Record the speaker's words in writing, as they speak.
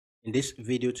In this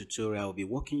video tutorial, I'll be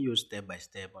walking you step by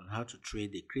step on how to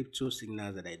trade the crypto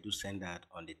signals that I do send out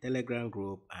on the Telegram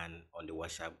group and on the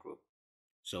WhatsApp group.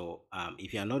 So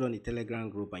if you are not on the Telegram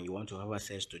group and you want to have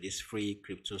access to these free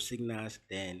crypto signals,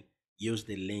 then use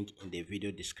the link in the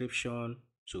video description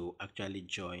to actually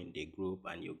join the group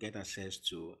and you'll get access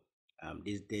to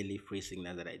these daily free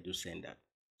signals that I do send out.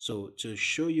 So to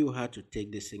show you how to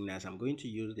take the signals, I'm going to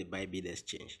use the Bybit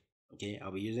exchange. Okay,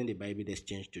 I'll be using the Bybit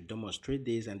exchange to demonstrate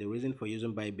this, and the reason for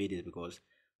using Bybit is because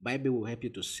Bybit will help you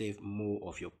to save more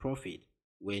of your profit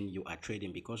when you are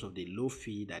trading because of the low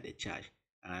fee that they charge,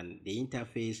 and the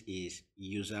interface is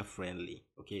user friendly.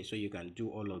 Okay, so you can do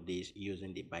all of this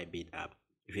using the Bybit app.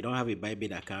 If you don't have a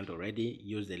Bybit account already,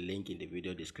 use the link in the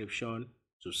video description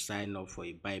to sign up for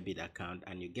a Bybit account,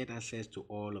 and you get access to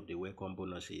all of the welcome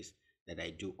bonuses that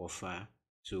I do offer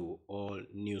to all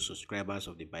new subscribers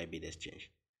of the Bybit exchange.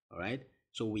 All right,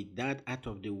 so with that out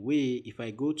of the way, if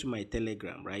I go to my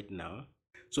Telegram right now,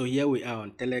 so here we are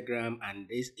on Telegram, and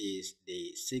this is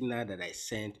the signal that I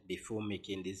sent before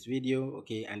making this video.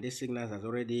 Okay, and this signal has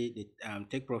already, the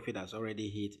take profit has already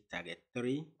hit target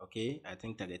 3. Okay, I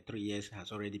think target 3 years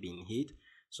has already been hit.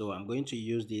 So I'm going to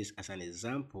use this as an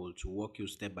example to walk you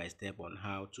step by step on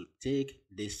how to take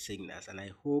these signals, and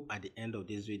I hope at the end of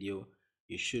this video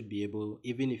you should be able,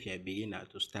 even if you're a beginner,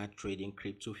 to start trading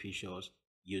crypto futures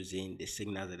using the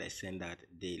signals that I send out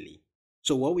daily.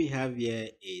 So what we have here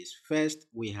is, first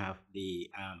we have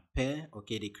the pair,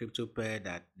 okay, the crypto pair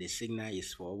that the signal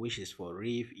is for, which is for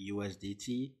REF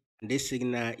USDT. And this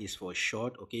signal is for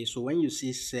short. Okay, so when you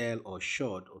see sell or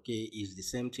short, okay, it's the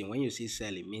same thing. When you see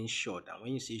sell, it means short, and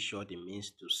when you see short, it means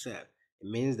to sell. It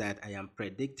means that I am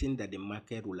predicting that the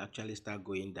market will actually start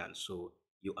going down, so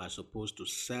you are supposed to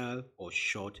sell or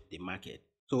short the market.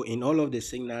 So in all of the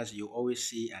signals, you always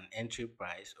see an entry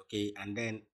price, okay, and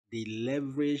then the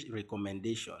leverage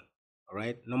recommendation. All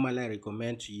right, normally I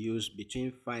recommend to use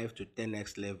between 5 to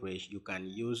 10x leverage. You can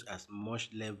use as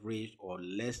much leverage or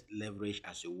less leverage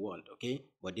as you want, okay,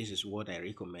 but this is what I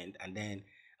recommend. And then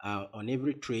on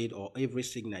every trade or every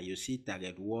signal, you see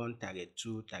target 1, target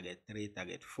 2, target 3,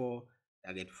 target 4,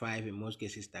 target 5, in most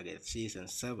cases target 6 and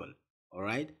 7. All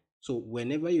right, so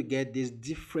whenever you get these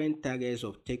different targets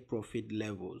of take profit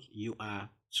levels, you are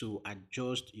to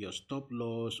adjust your stop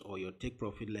loss or your take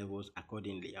profit levels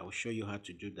accordingly. I will show you how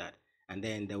to do that, and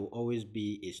then there will always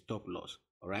be a stop loss.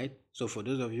 All right, so for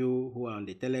those of you who are on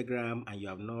the Telegram and you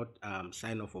have not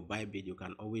signed up for Bybit, you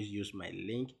can always use my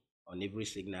link on every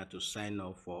signal to sign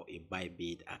up for a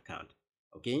Bybit account.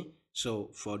 Okay,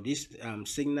 so for this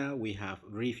signal we have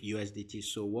REF USDT.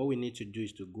 So what we need to do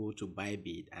is to go to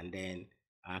Bybit and then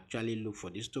actually look for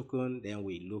this token. Then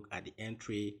we look at the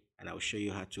entry, and I'll show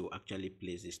you how to actually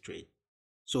place this trade.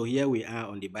 So here we are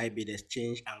on the Bybit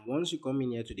exchange, and once you come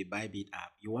in here to the Bybit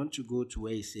app, you want to go to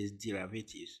where it says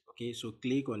derivatives. Okay, so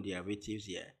click on derivatives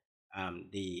here,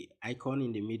 the icon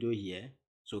in the middle here,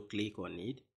 so click on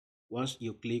it. Once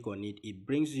you click on it, it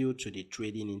brings you to the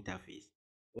trading interface.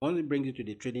 Once it brings you to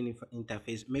the trading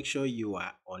interface, make sure you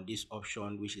are on this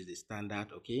option, which is the standard.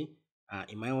 Okay,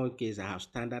 in my own case, I have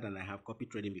standard and I have copy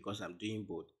trading because I'm doing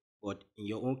both, but in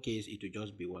your own case it will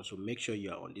just be one. So make sure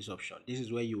you are on this option. This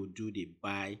is where you will do the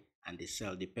buy and the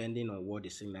sell depending on what the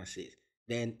signal says.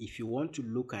 Then if you want to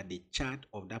look at the chart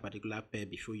of that particular pair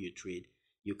before you trade,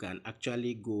 you can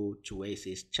actually go to where it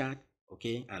says chart,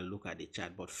 okay, and look at the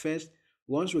chart. But first,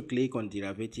 once we click on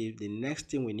derivative, the next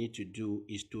thing we need to do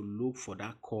is to look for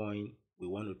that coin we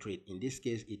want to trade. In this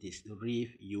case, it is REF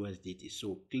USDT.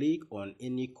 So click on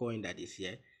any coin that is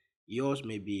here. Yours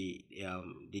may be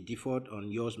the default on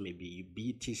yours may be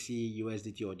BTC,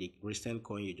 USDT, or the recent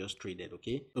coin you just traded.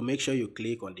 Okay, so make sure you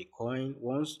click on the coin.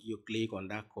 Once you click on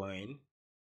that coin,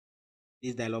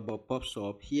 this dialog box pops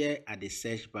up. Here at the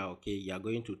search bar, okay, you are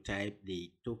going to type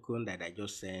the token that I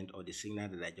just sent or the signal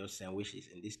that I just sent, which is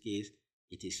in this case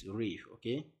it is REF.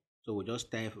 Okay, so we'll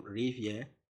just type REF here.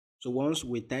 So once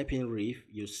we type in REF,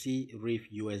 you see REF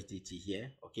USDT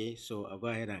here. Okay, so I'll go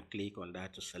ahead and click on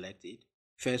that to select it.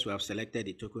 First, we have selected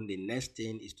the token. The next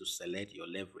thing is to select your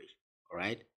leverage. All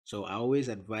right, so I always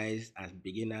advise as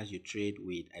beginners you trade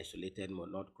with isolated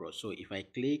mode, not cross. So if I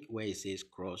click where it says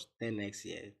cross 10x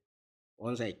here,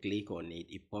 once I click on it,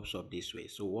 it pops up this way.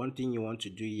 So one thing you want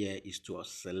to do here is to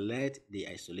select the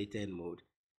isolated mode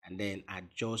and then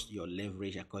adjust your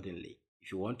leverage accordingly.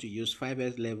 If you want to use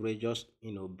 5x leverage, just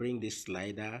bring this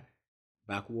slider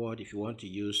backward. If you want to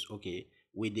use, okay,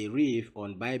 with the REF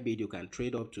on Bybit, you can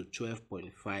trade up to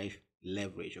 12.5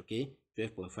 leverage, okay,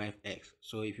 12.5x.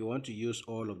 So if you want to use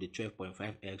all of the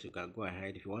 12.5x, you can go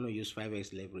ahead. If you want to use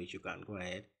 5x leverage, you can go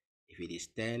ahead. if it is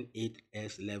 10,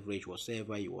 8x leverage,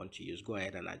 whatever you want to use, go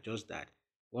ahead and adjust that.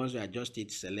 Once you adjust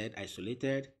it, select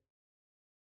isolated.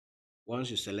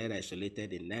 Once you select isolated,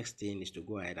 the next thing is to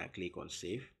go ahead and click on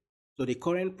save. So the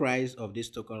current price of this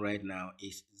token right now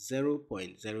is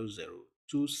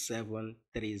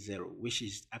 0.002730, which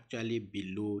is actually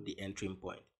below the entering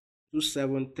point.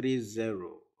 2730,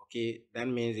 okay, that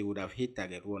means it would have hit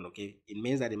target 1, okay. It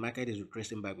means that the market is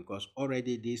retracing back because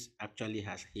already this actually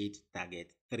has hit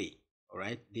target 3. All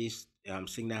right, this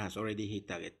signal has already hit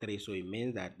target 3, so it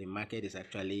means that the market is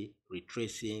actually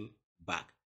retracing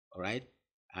back. All right,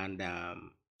 and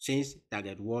since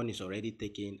target 1 is already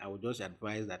taken, I would just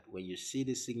advise that when you see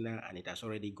the signal and it has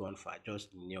already gone far, just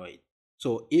ignore it.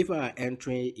 So if our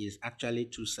entry is actually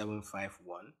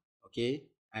 2751, okay,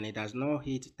 and it has not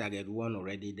hit target 1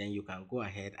 already, then you can go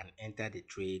ahead and enter the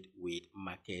trade with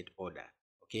market order.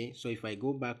 Okay, so if I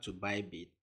go back to Bybit,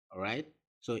 all right,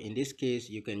 so in this case,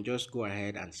 you can just go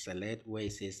ahead and select where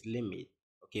it says limit.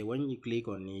 Okay, when you click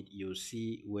on it, you'll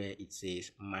see where it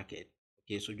says market.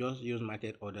 Okay, so just use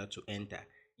market order to enter.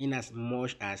 In as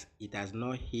much as it has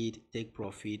not hit take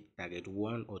profit target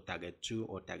 1 or target 2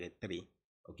 or target 3.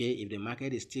 Okay, if the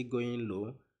market is still going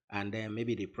low and then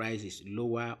maybe the price is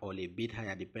lower or a bit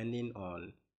higher depending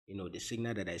on the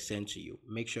signal that I sent to you,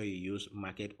 make sure you use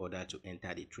market order to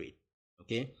enter the trade.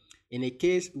 Okay, in a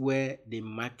case where the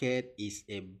market is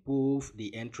above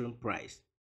the entering price,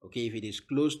 okay, if it is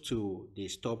close to the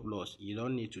stop loss, you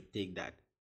don't need to take that.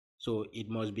 So it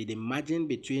must be the margin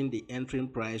between the entering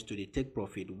price to the take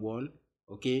profit 1,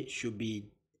 okay, should be,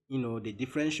 the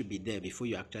difference should be there before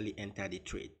you actually enter the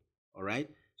trade. All right,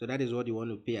 so that is what you want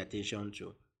to pay attention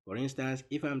to. For instance,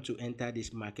 if I'm to enter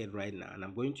this market right now and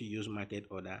I'm going to use market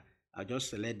order, I'll just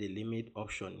select the limit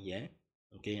option here,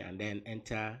 okay, and then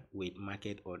enter with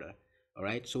market order. All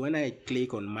right, so when I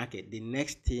click on market, the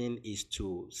next thing is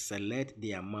to select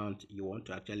the amount you want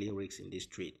to actually risk in this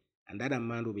trade, and that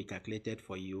amount will be calculated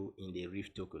for you in the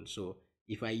REF token. So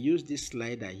if I use this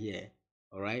slider here,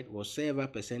 all right, whatever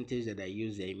percentage that I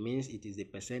use there, it means it is the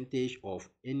percentage of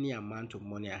any amount of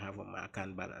money I have on my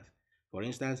account balance. For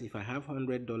instance, if I have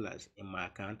 $100 in my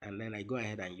account and then I go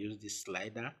ahead and use this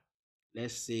slider,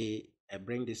 let's say I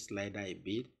bring this slider a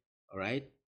bit, all right.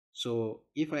 So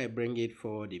if I bring it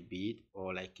forward a bit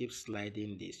or like keep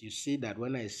sliding this, you see that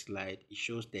when I slide, it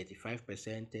shows 35%,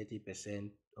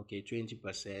 30%, okay,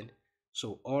 20%.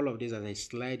 So all of this, as I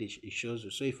slide, it shows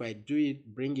you. So if I do it,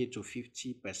 bring it to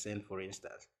 50%, for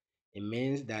instance, it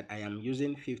means that I am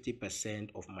using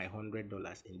 50% of my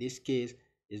 $100. In this case,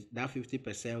 is that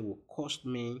 50% will cost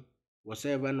me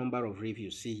whatever number of REF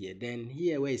you see here. Then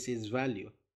here where it says value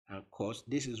and cost,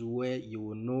 this is where you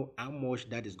will know how much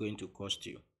that is going to cost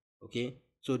you. Okay,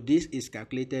 so this is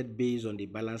calculated based on the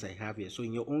balance I have here. So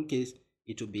in your own case,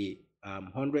 it will be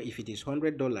 100. If it is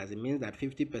 $100, it means that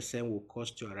 50% will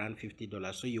cost you around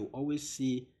 $50. So you always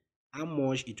see how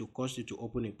much it will cost you to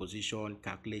open a position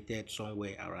calculated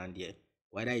somewhere around here.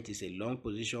 Whether it is a long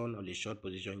position or a short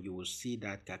position, you will see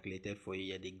that calculated for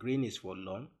you here. The green is for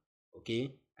long,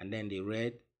 okay, and then the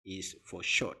red is for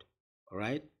short. All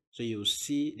right, so you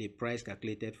see the price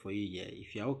calculated for you here.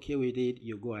 If you're okay with it,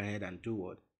 you go ahead and do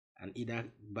what, and either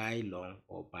buy long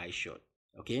or buy short.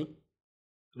 Okay,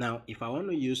 now if I want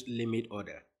to use limit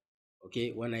order,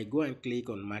 okay, when I go and click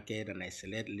on market and I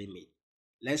select limit,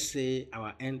 let's say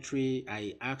our entry,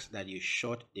 I ask that you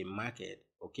short the market,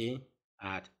 okay,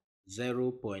 at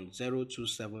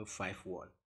 0.02751.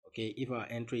 okay, if our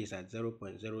entry is at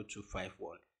 0.0251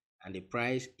 and the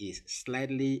price is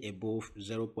slightly above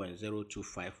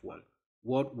 0.0251,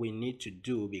 what we need to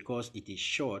do, because it is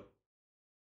short,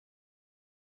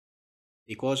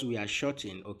 because we are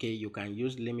shorting, okay, you can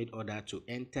use limit order to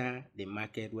enter the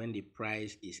market when the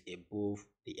price is above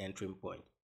the entering point.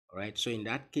 All right, so in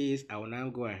that case, I will now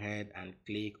go ahead and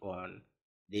click on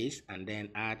this and then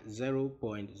add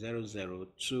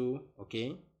 0.002,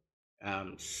 okay,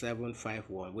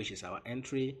 751, which is our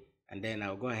entry, and then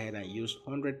I'll go ahead and use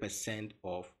 100%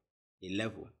 of the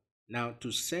level. Now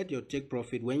to set your take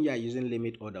profit, when you are using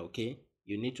limit order, okay,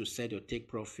 you need to set your take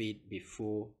profit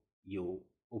before you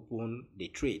open the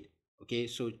trade. Okay,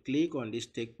 so click on this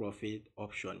take profit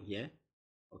option here.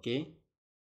 Okay,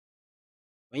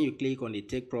 when you click on the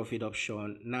take profit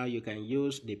option, now you can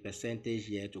use the percentage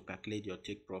here to calculate your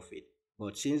take profit.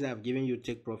 But since I've given you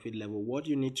take profit level, what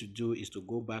you need to do is to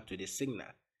go back to the signal.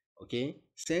 Okay,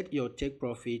 set your take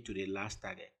profit to the last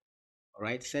target. All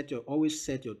right, always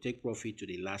set your take profit to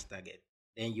the last target.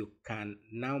 Then you can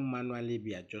now manually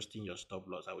be adjusting your stop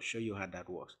loss. I will show you how that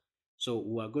works. So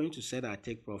we are going to set our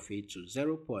take profit to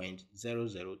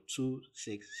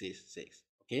 0.002666.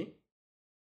 Okay,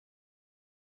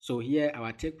 So here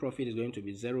our take profit is going to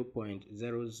be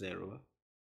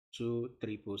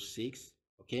 0.002666.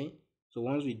 Okay, so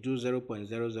once we do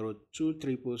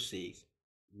 0.002666,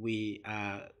 we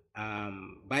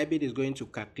Bybit is going to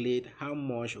calculate how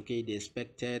much, okay, the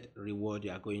expected reward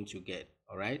you are going to get.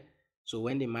 All right, so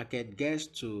when the market gets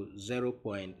to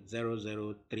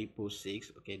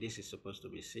 0.00366, okay, this is supposed to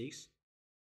be 6.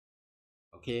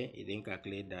 Okay, it didn't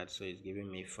calculate that, so it's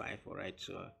giving me 5. All right,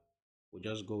 so we'll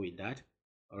just go with that.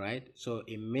 All right, so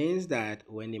it means that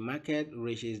when the market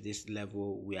reaches this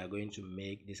level, we are going to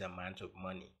make this amount of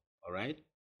money. All right,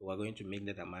 we're going to make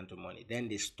that amount of money. Then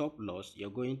the stop loss, you're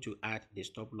going to add the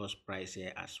stop loss price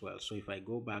here as well. So if I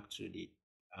go back to the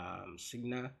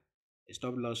signal, the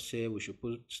stop loss here, we should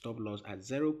put stop loss at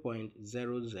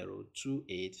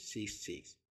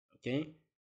 0.002866. Okay,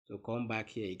 so come back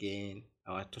here again,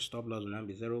 our stop loss will now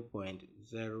be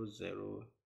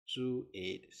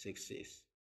 0.002866.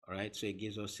 All right, so it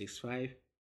gives us 65,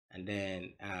 and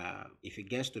then if it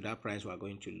gets to that price, we're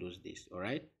going to lose this. All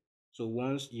right, so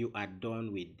once you are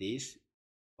done with this,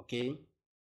 okay,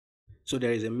 so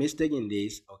there is a mistake in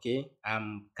this. Okay,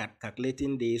 I'm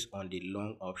calculating this on the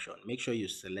long option. Make sure you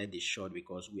select the short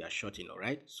because we are shorting. All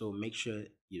right, so make sure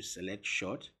you select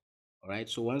short. All right,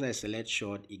 so once I select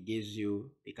short, it gives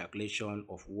you a calculation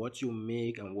of what you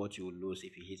make and what you lose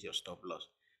if you hit your stop loss.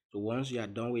 So once you are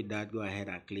done with that, go ahead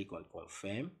and click on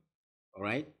confirm. All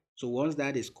right, so once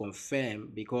that is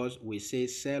confirmed, because we say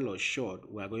sell or short,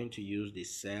 we are going to use the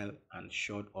sell and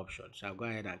short option. So I'll go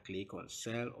ahead and click on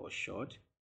sell or short.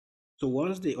 So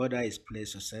once the order is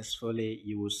placed successfully,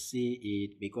 you will see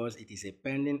it because it is a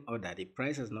pending order. The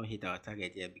price has not hit our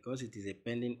target yet. Because it is a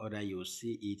pending order, you will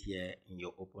see it here in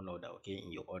your open order, okay,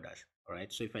 in your orders. All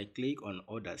right, so if I click on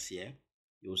orders here,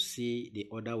 you'll see the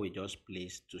order we just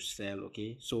placed to sell.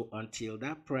 Okay, so until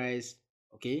that price,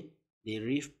 okay, the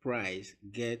ref price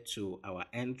get to our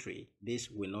entry, this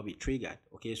will not be triggered.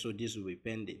 Okay, so this will be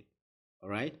pending. All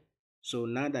right, so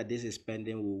now that this is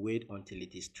pending, we'll wait until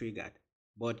it is triggered.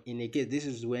 But in a case, this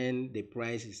is when the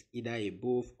price is either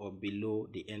above or below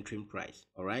the entering price.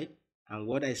 All right, and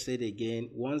what I said again,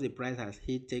 once the price has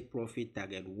hit take profit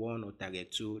target 1 or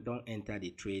target 2, don't enter the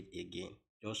trade again.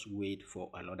 Just wait for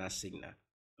another signal.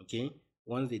 Okay,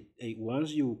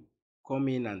 once you come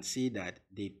in and see that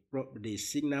the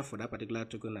signal for that particular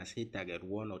token has hit target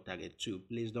 1 or target 2,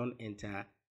 please don't enter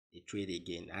the trade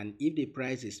again. And if the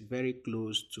price is very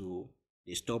close to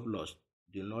the stop loss,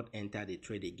 do not enter the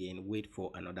trade again. Wait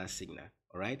for another signal.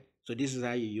 All right, so this is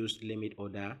how you use limit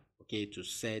order, okay, to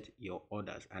set your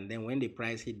orders, and then when the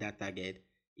price hit that target,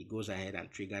 it goes ahead and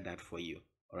trigger that for you.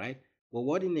 All right, but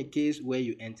what in a case where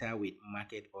you enter with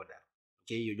market order?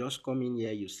 Okay, you just come in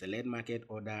here, you select market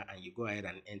order, and you go ahead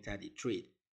and enter the trade.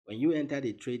 When you enter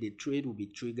the trade will be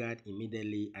triggered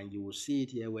immediately, and you will see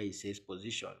it here where it says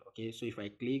position. Okay, so if I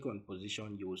click on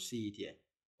position, you will see it here.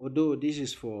 Although this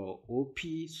is for OP,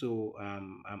 so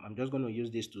I'm just going to use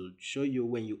this to show you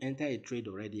when you enter a trade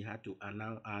already, how to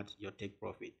now add your take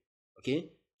profit.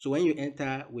 Okay, so when you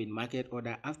enter with market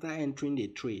order, after entering the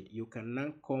trade, you can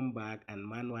now come back and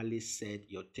manually set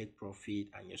your take profit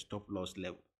and your stop loss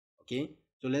level. Okay,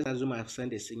 so let's assume I've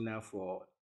sent a signal for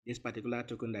this particular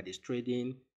token that is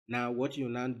trading. Now what you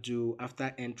now do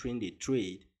after entering the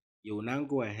trade, you will now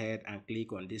go ahead and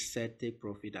click on this set take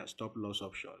profit and stop loss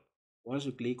option. Once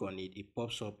you click on it, it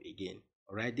pops up again.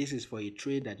 All right, this is for a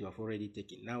trade that you have already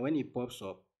taken. Now when it pops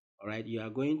up, all right, you are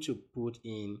going to put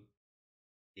in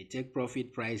the take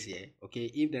profit price here.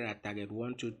 Okay, if there are target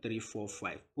 1 2 3 4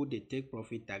 5, put the take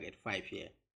profit target 5 here,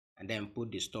 and then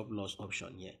put the stop loss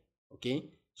option here. Okay,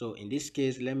 so in this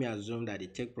case, let me assume that the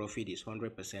take profit is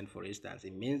 100%. For instance,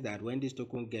 it means that when this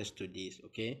token gets to this,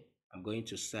 okay, I'm going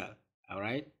to sell. All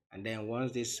right, and then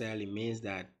once this sell, it means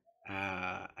that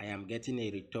I am getting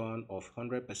a return of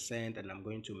 100%, and I'm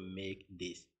going to make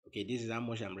this. Okay, this is how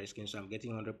much I'm risking, so I'm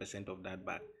getting 100% of that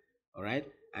back. All right,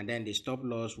 and then the stop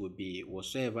loss will be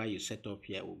whatsoever you set up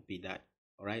here will be that.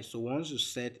 All right, so once you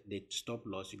set the stop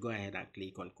loss, you go ahead and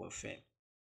click on confirm.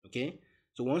 Okay,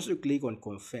 so once you click on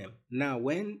confirm, now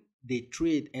when the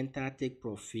trade enter take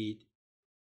profit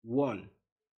 1,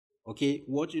 okay,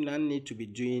 what you now need to be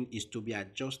doing is to be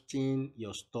adjusting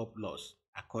your stop loss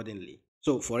accordingly.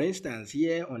 So for instance,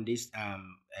 here on this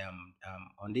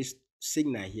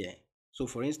signal here, so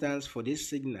for instance, for this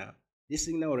signal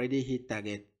already hit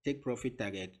target take profit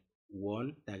target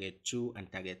 1, target 2,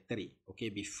 and target 3, okay,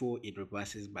 before it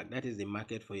reverses back. That is the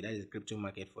market for you, that is the crypto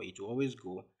market for you to always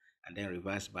go and then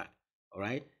reverse back. All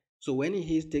right, so when it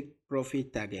hits take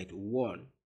profit target 1,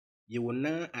 you will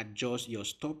now adjust your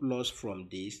stop loss from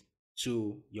this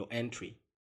to your entry.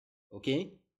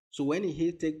 Okay, So when it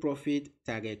hits take profit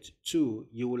target 2,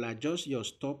 you will adjust your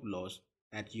stop loss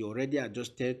that you already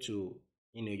adjusted to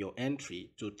your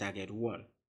entry to target 1.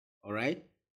 All right.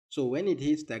 So when it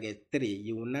hits target 3,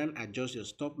 you will now adjust your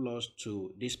stop loss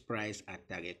to this price at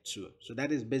target 2. So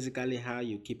that is basically how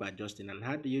you keep adjusting. And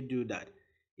how do you do that?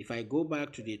 If I go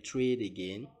back to the trade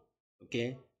again,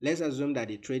 okay, let's assume that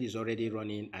the trade is already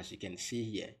running, as you can see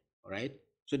here. All right.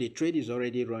 So the trade is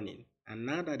already running. And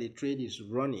now that the trade is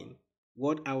running,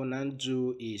 what I will now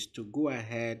do is to go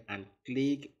ahead and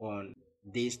click on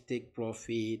this take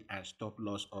profit and stop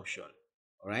loss option.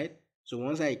 All right. So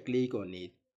once I click on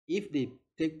it, if the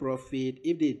take profit,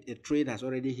 if the trade has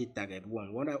already hit target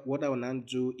 1, what I will now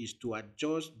do is to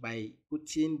adjust by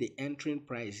putting the entering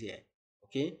price here.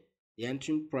 Okay. The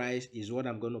entering price is what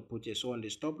I'm going to put here. So on the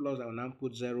stop loss, I will now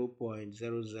put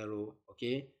 0.00,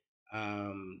 okay,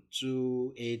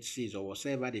 286 or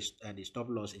whatever the stop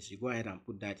loss is. You go ahead and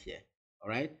put that here. All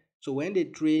right. So when the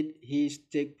trade hits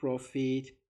take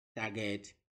profit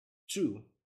target 2,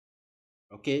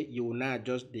 okay, you will now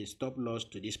adjust the stop loss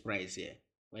to this price here.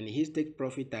 When it hits take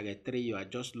profit target 3, you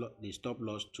adjust the stop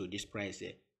loss to this price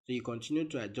here. So you continue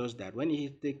to adjust that. When it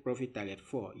hits take profit target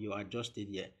 4, you adjust it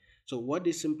here. So what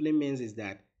this simply means is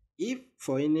that if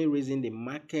for any reason the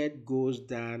market goes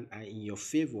down in your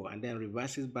favor and then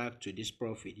reverses back to this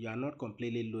profit, you are not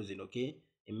completely losing, okay?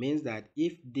 It means that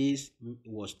if this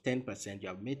was 10%, you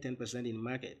have made 10% in the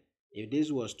market. If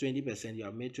this was 20%, you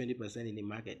have made 20% in the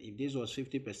market. If this was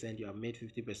 50%, you have made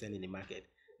 50% in the market.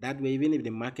 That way, even if the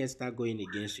market start going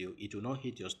against you, it will not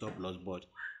hit your stop loss, but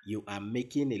you are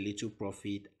making a little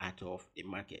profit out of the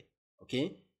market.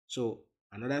 Okay? So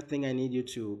another thing I need you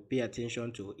to pay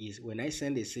attention to is when I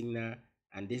send a signal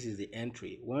and this is the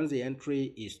entry. Once the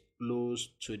entry is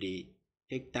close to the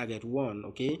take target 1,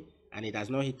 okay, and it has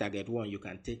not hit target 1, you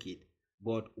can take it.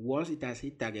 But once it has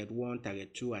hit target 1,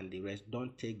 target 2, and the rest,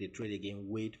 don't take the trade again.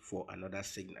 Wait for another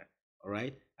signal. All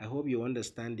right. I hope you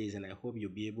understand this, and I hope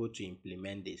you'll be able to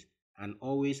implement this. And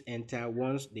always enter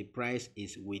once the price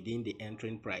is within the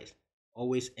entering price.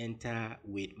 Always enter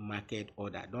with market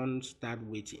order. Don't start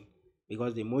waiting,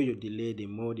 because the more you delay, the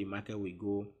more the market will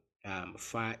go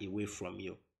far away from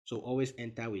you. So always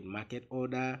enter with market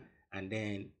order, and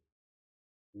then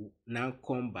now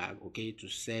come back, okay, to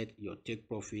set your take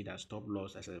profit and stop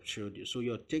loss as I've showed you. So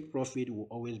your take profit will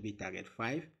always be target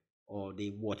 5 or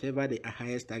the whatever the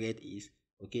highest target is,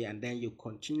 okay, and then you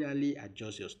continually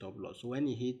adjust your stop loss. So when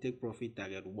you hit take profit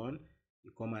target 1,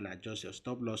 you come and adjust your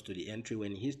stop loss to the entry.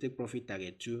 When you hit take profit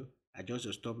target 2, adjust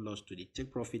your stop loss to the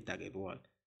take profit target 1.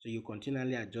 So you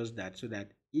continually adjust that, so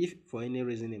that if for any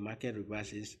reason the market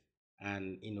reverses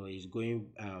and is going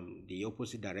the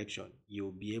opposite direction,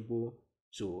 you'll be able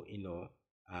to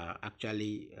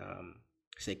actually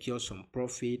secure some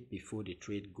profit before the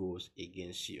trade goes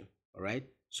against you. All right.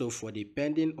 So for the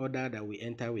pending order that we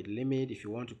enter with limit, if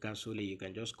you want to cancel it, you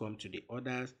can just come to the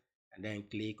orders and then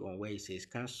click on where it says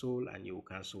cancel, and you will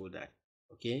cancel that.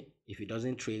 Okay. If it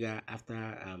doesn't trigger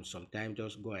after some time,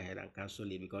 just go ahead and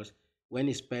cancel it, because when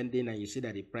it's pending and you see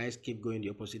that the price keep going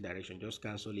the opposite direction, just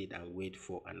cancel it and wait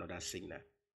for another signal.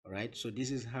 All right. So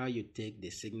this is how you take the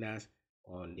signals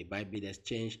on the Bybit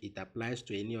exchange. It applies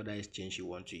to any other exchange you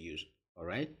want to use. All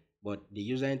right. But the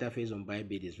user interface on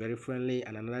Bybit is very friendly,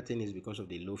 and another thing is because of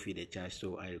the low fee they charge.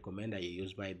 So I recommend that you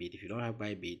use Bybit. If you don't have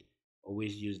Bybit,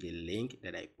 always use the link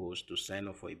that I post to sign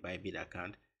up for a Bybit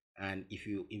account. And if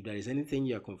there is anything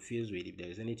you are confused with, if there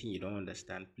is anything you don't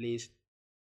understand, please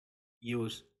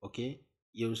use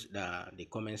the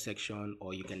comment section,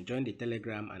 or you can join the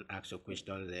Telegram and ask your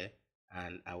questions there,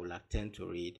 and I will attend to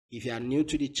read. If you are new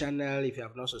to the channel, if you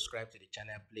have not subscribed to the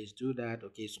channel, please do that.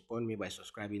 Okay, support me by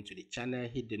subscribing to the channel,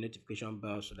 hit the notification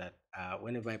bell, so that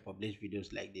whenever I publish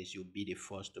videos like this, you'll be the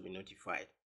first to be notified.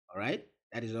 All right,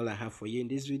 that is all I have for you in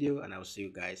this video, and I'll see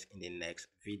you guys in the next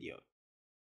video.